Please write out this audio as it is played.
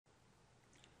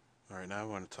Alright, now I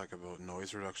want to talk about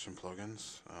noise reduction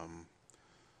plugins.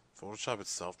 Photoshop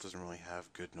itself doesn't really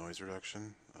have good noise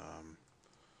reduction.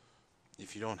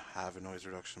 If you don't have a noise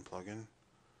reduction plugin,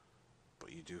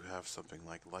 but you do have something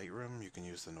like Lightroom, you can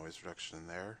use the noise reduction in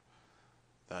there.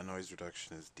 That noise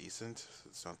reduction is decent.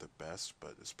 It's not the best,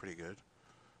 but it's pretty good.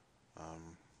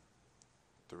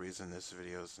 The reason this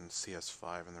video is in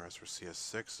CS5 and the rest were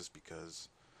CS6 is because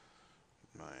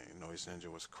my Noise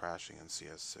Ninja was crashing in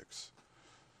CS6.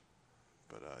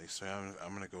 But so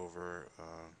I'm going to go over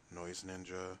Noise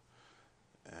Ninja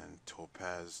and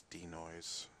Topaz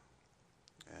Denoise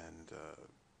and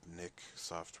Nik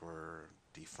Software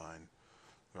Define.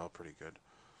 They're all pretty good.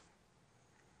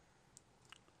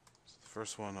 So the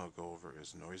first one I'll go over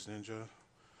is Noise Ninja.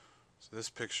 So this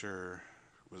picture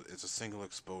it's a single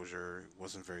exposure. It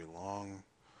wasn't very long,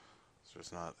 so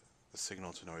it's not, the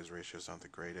signal to noise ratio is not the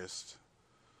greatest,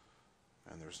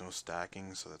 and there's no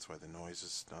stacking, so that's why the noise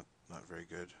is not very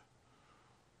good.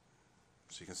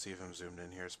 So you can see if I'm zoomed in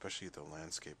here, especially the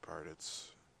landscape part,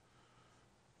 it's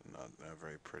not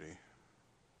very pretty,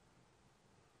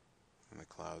 and the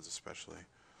clouds especially.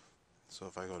 So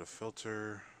if I go to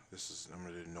filter, I'm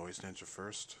going to do Noise Ninja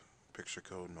first, picture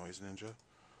code Noise Ninja.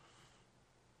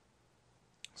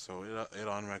 So it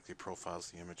automatically profiles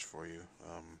the image for you.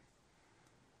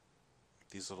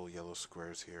 These little yellow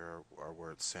squares here are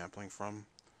where it's sampling from.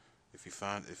 If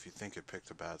you think it picked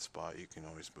a bad spot, you can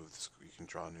always move this. You can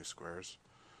draw new squares.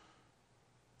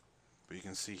 But you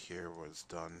can see here what it's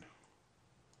done.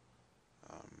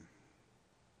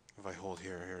 If I hold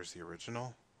here, here's the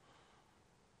original.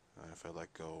 And if I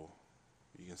let go,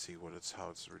 you can see how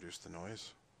it's reduced the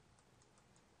noise.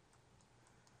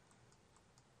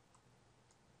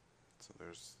 So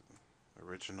there's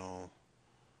original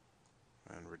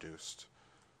and reduced.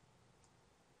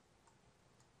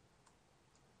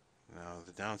 Now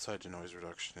the downside to noise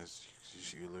reduction is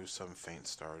you lose some faint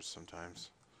stars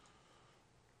sometimes.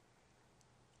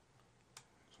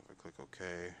 So if I click OK,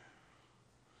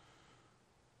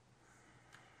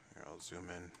 here I'll zoom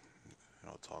in and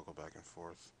I'll toggle back and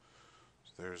forth.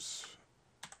 So there's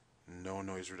no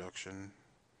noise reduction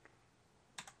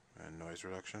and noise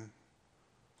reduction.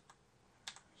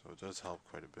 So it does help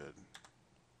quite a bit.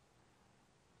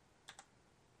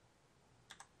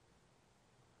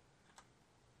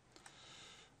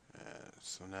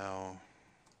 So now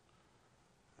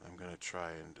I'm going to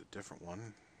try a different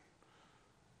one.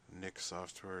 Nik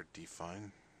Software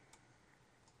Define.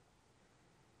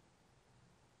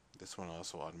 This one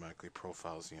also automatically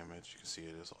profiles the image. You can see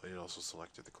it also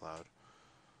selected the cloud.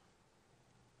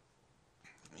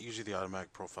 Usually the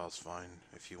automatic profile is fine.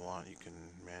 If you want, you can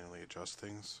manually adjust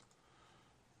things.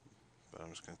 But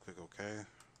I'm just going to click OK.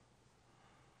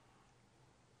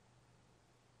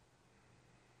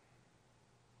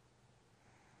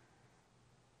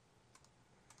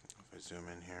 If I zoom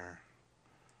in here,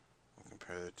 I'll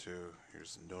compare the two.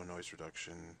 Here's no noise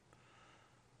reduction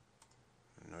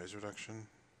and noise reduction.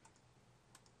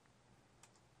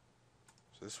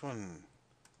 So this one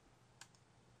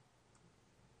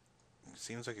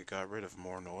seems like it got rid of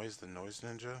more noise than Noise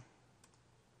Ninja.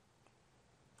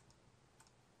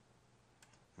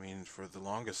 I mean, for the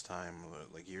longest time,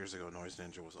 like years ago, Noise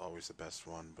Ninja was always the best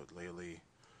one, but lately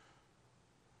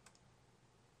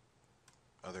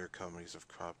other companies have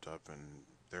cropped up and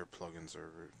their plugins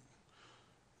are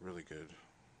really good.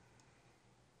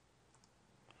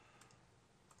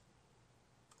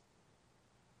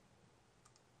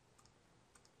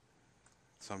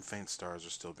 Some faint stars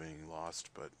are still being lost,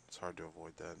 but it's hard to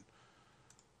avoid that.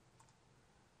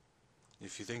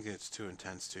 If you think it's too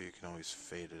intense too, you can always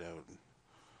fade it out.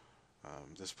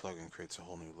 This plugin creates a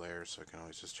whole new layer, so I can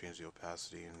always just change the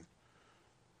opacity and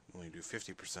only do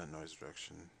 50% noise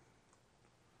reduction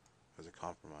as a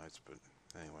compromise, but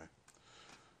anyway.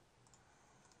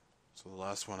 So the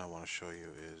last one I want to show you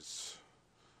is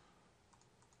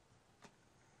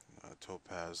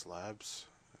Topaz Labs.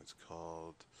 It's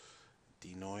called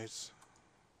Denoise.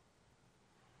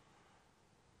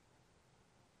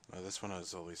 Now this one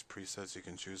has all these presets you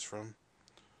can choose from.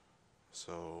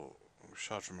 So we're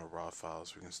shot from a raw file,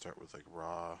 so we can start with like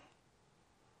raw,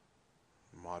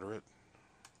 moderate.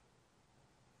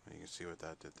 And you can see what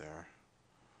that did there.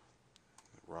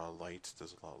 Raw light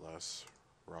does a lot less.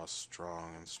 Raw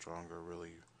strong and stronger,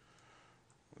 really,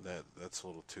 that's a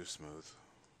little too smooth.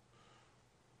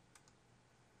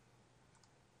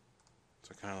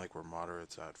 So kind of like where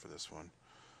moderate's at for this one.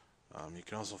 You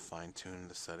can also fine tune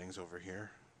the settings over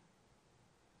here.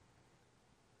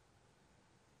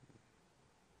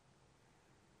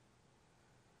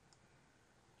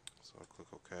 So I'll click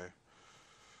OK.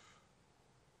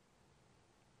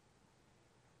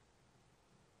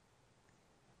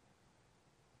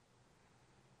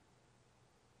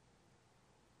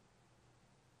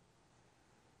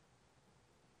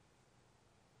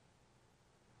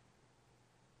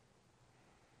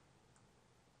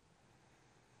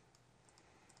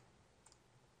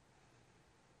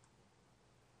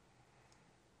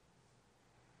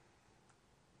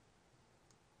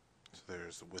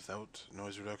 There's without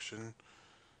noise reduction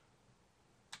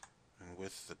and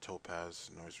with the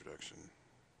topaz noise reduction,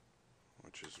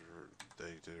 which is,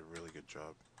 they did a really good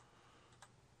job.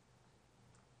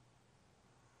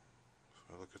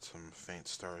 So I look at some faint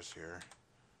stars here.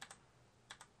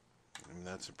 I mean,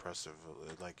 that's impressive.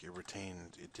 Like, it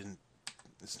retained,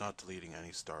 it's not deleting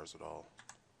any stars at all,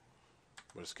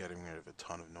 but it's getting rid of a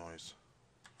ton of noise.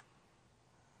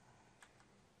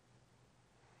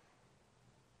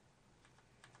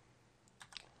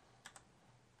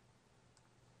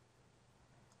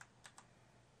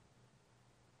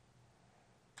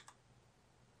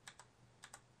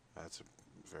 That's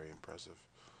very impressive.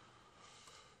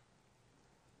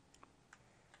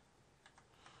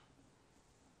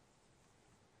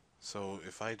 So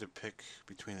if I had to pick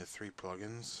between the three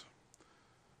plugins,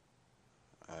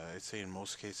 I'd say in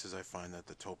most cases I find that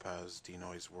the Topaz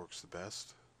denoise works the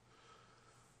best.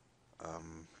 It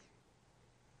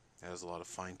has a lot of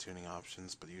fine-tuning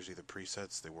options, but usually the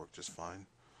presets, they work just fine.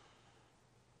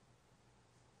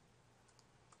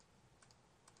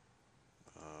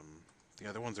 The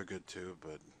other ones are good too,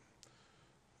 but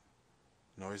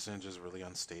Noise Ninja is really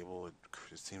unstable.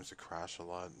 It seems to crash a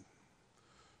lot.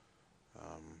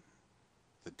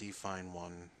 The Define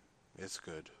one, it's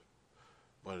good,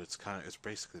 but it's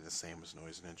basically the same as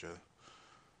Noise Ninja.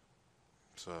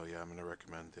 So yeah, I'm gonna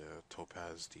recommend the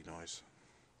Topaz denoise.